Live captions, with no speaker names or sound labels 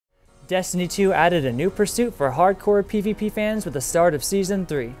Destiny 2 added a new pursuit for hardcore PvP fans with the start of Season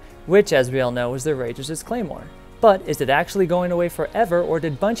 3, which as we all know is the Redrix Claymore. But is it actually going away forever, or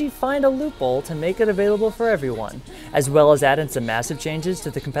did Bungie find a loophole to make it available for everyone, as well as add in some massive changes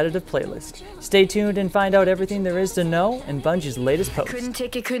to the competitive playlist? Stay tuned and find out everything there is to know in Bungie's latest post. Couldn't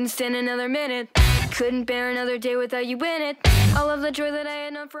take it, couldn't stand another minute. Couldn't bear another day without you in it. All of the joy that I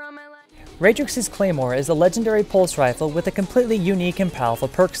had known for all my life. Redrix Claymore is a legendary pulse rifle with a completely unique and powerful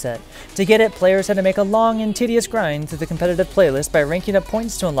perk set. To get it, players had to make a long and tedious grind through the competitive playlist by ranking up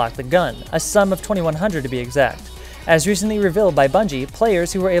points to unlock the gun, a sum of 2100 to be exact. As recently revealed by Bungie,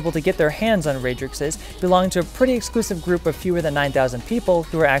 players who were able to get their hands on Redrix's belong to a pretty exclusive group of fewer than 9,000 people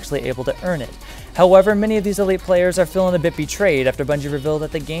who are actually able to earn it. However, many of these elite players are feeling a bit betrayed after Bungie revealed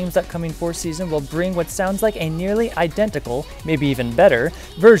that the game's upcoming 4th season will bring what sounds like a nearly identical, maybe even better,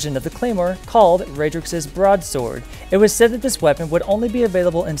 version of the Claymore called Redrix's Broadsword. It was said that this weapon would only be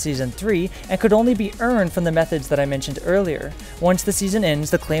available in Season 3 and could only be earned from the methods that I mentioned earlier. Once the season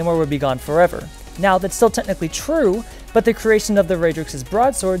ends, the Claymore would be gone forever. Now, that's still technically true, but the creation of the Redrix's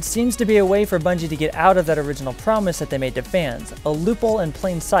Broadsword seems to be a way for Bungie to get out of that original promise that they made to fans, a loophole in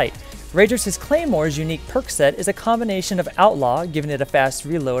plain sight. Redrix Claymore's unique perk set is a combination of Outlaw, giving it a fast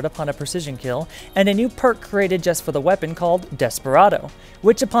reload upon a precision kill, and a new perk created just for the weapon called Desperado,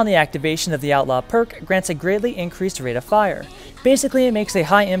 which upon the activation of the Outlaw perk grants a greatly increased rate of fire. Basically, it makes a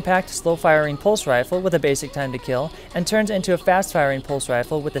high-impact, slow-firing pulse rifle with a basic time to kill, and turns into a fast-firing pulse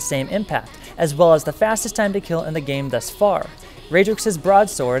rifle with the same impact, as well as the fastest time to kill in the game thus far. Redrix's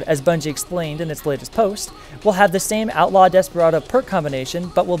Broadsword, as Bungie explained in its latest post, will have the same Outlaw Desperado perk combination,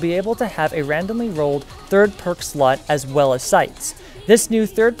 but will be able to have a randomly rolled third perk slot as well as sights. This new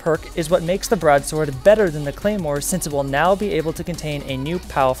third perk is what makes the Broadsword better than the Claymore, since it will now be able to contain a new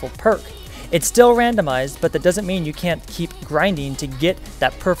powerful perk. It's still randomized, but that doesn't mean you can't keep grinding to get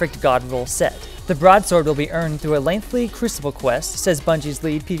that perfect god roll set. The Broadsword will be earned through a lengthy Crucible quest, says Bungie's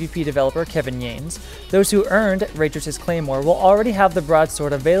lead PvP developer Kevin Yanes. Those who earned Redrix's Claymore will already have the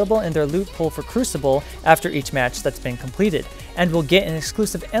Broadsword available in their loot pool for Crucible after each match that's been completed, and will get an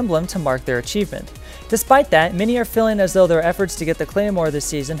exclusive emblem to mark their achievement. Despite that, many are feeling as though their efforts to get the Claymore this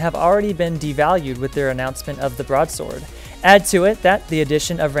season have already been devalued with their announcement of the Broadsword. Add to it that the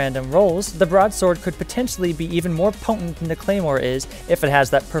addition of random rolls, the Broadsword could potentially be even more potent than the Claymore is if it has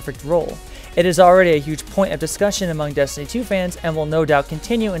that perfect roll. It is already a huge point of discussion among Destiny 2 fans and will no doubt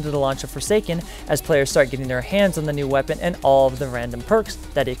continue into the launch of Forsaken as players start getting their hands on the new weapon and all of the random perks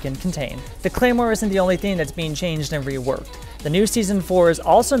that it can contain. The Claymore isn't the only thing that's being changed and reworked. The new Season 4 is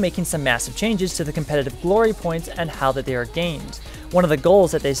also making some massive changes to the competitive glory points and how that they are gained. One of the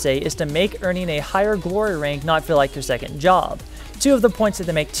goals that they say is to make earning a higher glory rank not feel like your second job. Two of the points that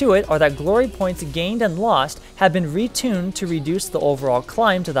they make to it are that glory points gained and lost have been retuned to reduce the overall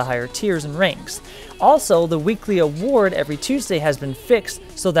climb to the higher tiers and ranks. Also, the weekly award every Tuesday has been fixed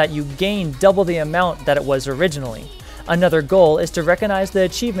so that you gain double the amount that it was originally. Another goal is to recognize the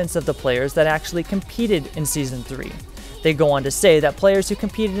achievements of the players that actually competed in Season 3. They go on to say that players who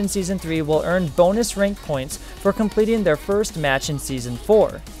competed in Season 3 will earn bonus rank points for completing their first match in Season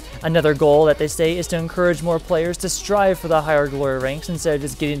 4. Another goal that they say is to encourage more players to strive for the higher glory ranks instead of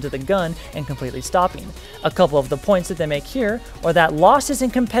just getting to the gun and completely stopping. A couple of the points that they make here are that losses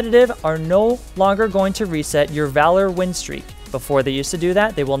in competitive are no longer going to reset your Valor win streak. Before they used to do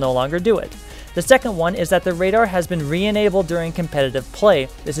that, they will no longer do it. The second one is that the radar has been re-enabled during competitive play.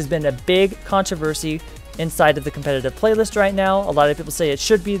 This has been a big controversy inside of the competitive playlist right now. A lot of people say it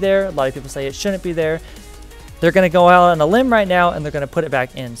should be there, a lot of people say it shouldn't be there. They're going to go out on a limb right now and they're going to put it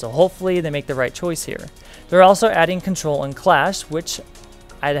back in, so hopefully they make the right choice here. They're also adding Control and Clash, which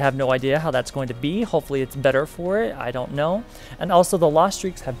I have no idea how that's going to be. Hopefully it's better for it, I don't know. And also the loss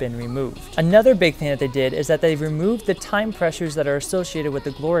streaks have been removed. Another big thing that they did is that they removed the time pressures that are associated with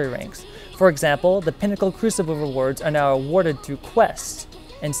the glory ranks. For example, the Pinnacle Crucible rewards are now awarded through quests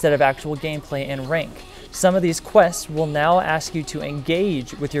instead of actual gameplay and rank. Some of these quests will now ask you to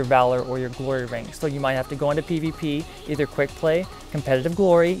engage with your Valor or your Glory rank. So you might have to go into PvP, either Quick Play, Competitive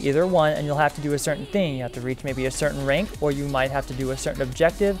Glory, either one, and you'll have to do a certain thing. You have to reach maybe a certain rank, or you might have to do a certain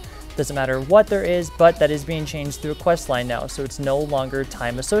objective. Doesn't matter what there is, but that is being changed through a quest line now, so it's no longer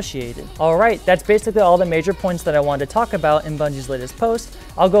time associated. Alright, that's basically all the major points that I wanted to talk about in Bungie's latest post.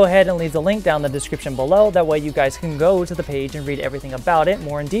 I'll go ahead and leave the link down in the description below, that way you guys can go to the page and read everything about it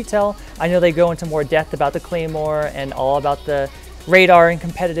more in detail. I know they go into more depth about the Claymore and all about the radar and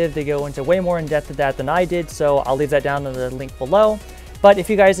competitive. They go into way more in depth of that than I did, so I'll leave that down in the link below. But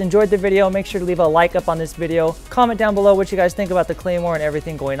if you guys enjoyed the video, make sure to leave a like up on this video. Comment down below what you guys think about the Claymore and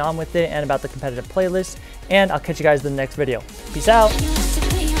everything going on with it and about the competitive playlist. And I'll catch you guys in the next video. Peace out.